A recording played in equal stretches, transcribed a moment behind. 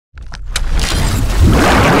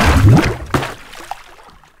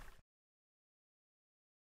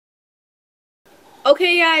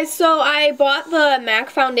Okay guys, so I bought the MAC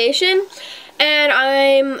foundation and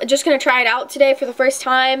I'm just going to try it out today for the first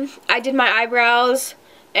time. I did my eyebrows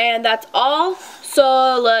and that's all.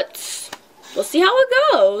 So we'll see how it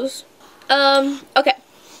goes. Okay.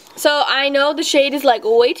 So I know the shade is like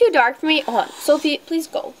way too dark for me. Hold on, Sophie, please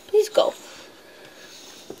go. Please go.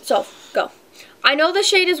 So, go. I know the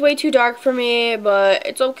shade is way too dark for me, but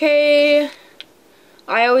it's okay.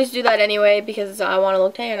 I always do that anyway because I want to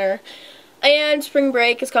look tanner. And spring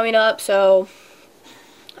break is coming up, so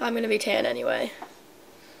I'm going to be tan anyway.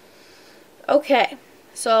 Okay,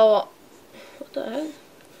 so, what the heck?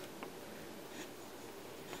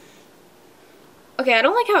 Okay, I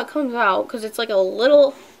don't like how it comes out because it's like a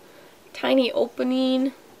little tiny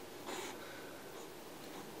opening.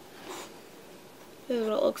 This is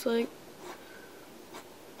what it looks like.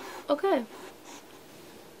 Okay.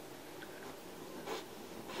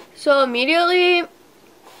 So immediately,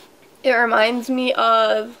 it reminds me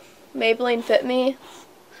of Maybelline Fit Me.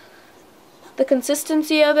 The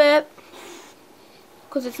consistency of it,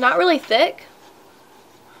 because it's not really thick,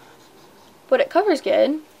 but it covers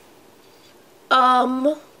good.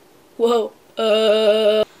 Whoa.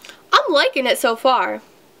 I'm liking it so far.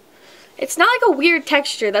 It's not like a weird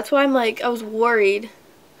texture. That's why I was worried.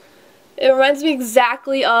 It reminds me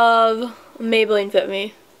exactly of Maybelline Fit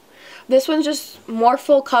Me. This one's just more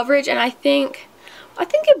full coverage, and I think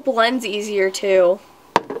it blends easier too.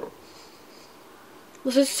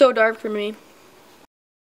 This is so dark for me.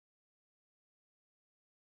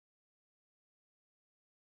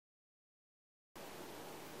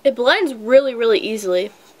 It blends really, really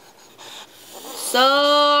easily.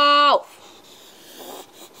 So,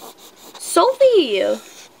 Sophie!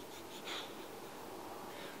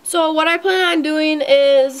 So what I plan on doing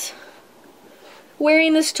is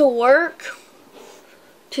wearing this to work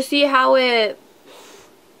to see how it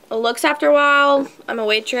looks after a while. I'm a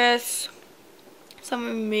waitress, so I'm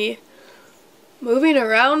going to be moving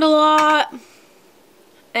around a lot,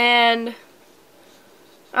 and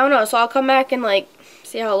I don't know, so I'll come back and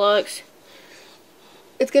see how it looks.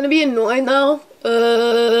 It's going to be annoying though,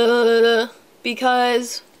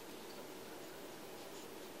 because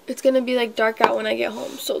it's going to be dark out when I get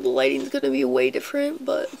home, so the lighting's going to be way different,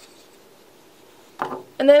 but...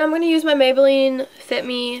 And then I'm going to use my Maybelline Fit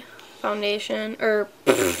Me foundation, or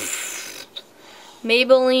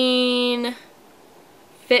Maybelline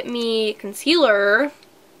Fit Me concealer.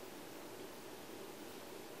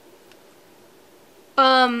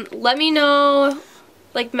 Let me know,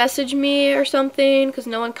 message me or something, because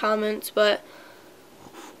no one comments, but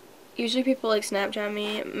usually people Snapchat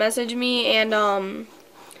me, message me, and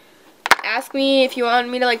ask me if you want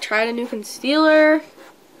me to try out a new concealer.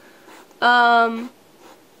 I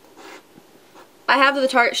have the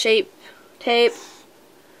Tarte Shape Tape.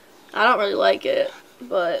 I don't really like it,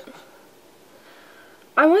 but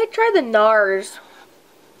I might try the NARS.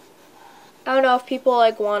 I don't know if people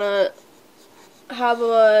want to have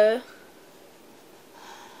a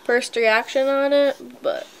first reaction on it,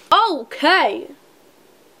 but okay.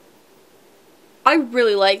 I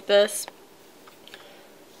really like this.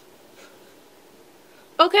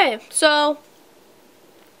 Okay, so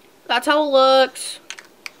that's how it looks.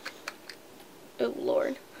 Oh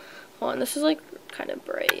Lord. Hold on, this is kind of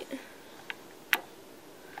bright.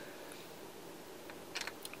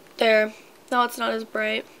 There. No, it's not as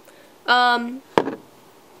bright. I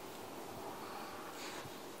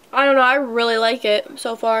don't know, I really like it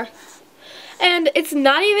so far. And it's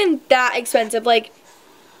not even that expensive. When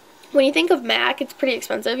you think of MAC, it's pretty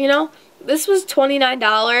expensive, you know? This was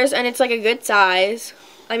 $29 and it's a good size.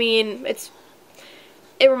 I mean, it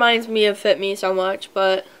reminds me of Fit Me so much,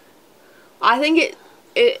 but I think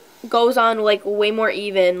it goes on way more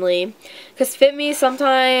evenly. Because Fit Me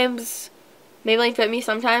sometimes, Maybelline Fit Me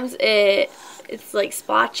sometimes it's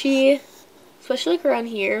splotchy, especially around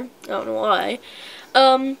here. I don't know why.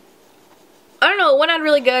 I don't know, it went on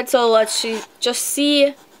really good, so let's just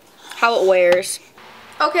see how it wears.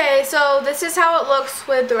 Okay, so this is how it looks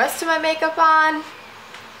with the rest of my makeup on.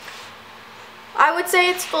 I would say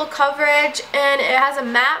it's full coverage and it has a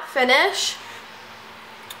matte finish,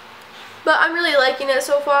 but I'm really liking it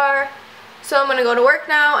so far. So I'm going to go to work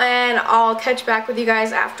now and I'll catch back with you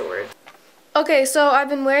guys afterwards. Okay, so I've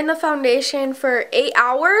been wearing the foundation for 8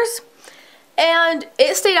 hours and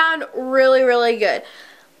it stayed on really, really good.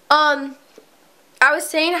 I was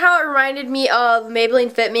saying how it reminded me of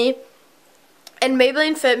Maybelline Fit Me, and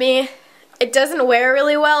Maybelline Fit Me, it doesn't wear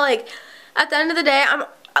really well. At the end of the day,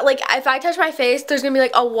 if I touch my face, there's gonna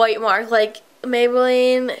be a white mark.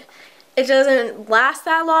 Maybelline, it doesn't last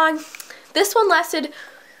that long. This one lasted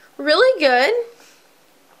really good,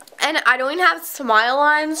 And I don't even have smile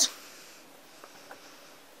lines.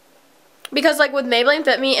 Because, like, with Maybelline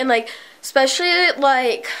Fit Me and, like, especially,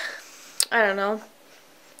 like, I don't know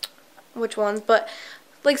which ones, but,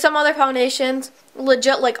 like, some other foundations,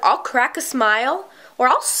 legit, like, I'll crack a smile, or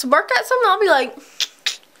I'll smirk at something, I'll be like,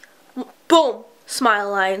 boom, smile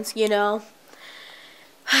lines, you know.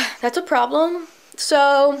 That's a problem.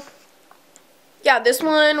 So, yeah, this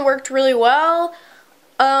one worked really well.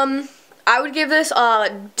 I would give this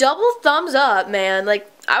a double thumbs up, man. Like,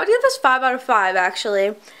 I would give this 5 out of 5, actually.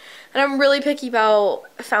 And I'm really picky about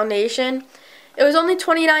foundation. It was only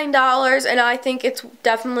 $29, and I think it's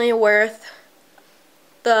definitely worth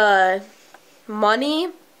the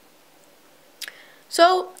money.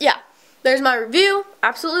 So, yeah, there's my review.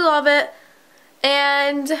 Absolutely love it.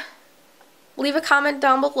 And leave a comment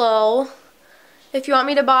down below if you want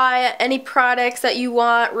me to buy any products that you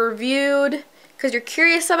want reviewed, because you're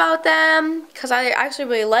curious about them, because I actually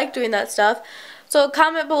really like doing that stuff. So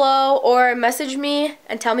comment below or message me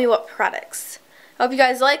and tell me what products. I hope you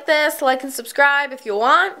guys like this. Like and subscribe if you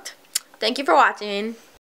want. Thank you for watching.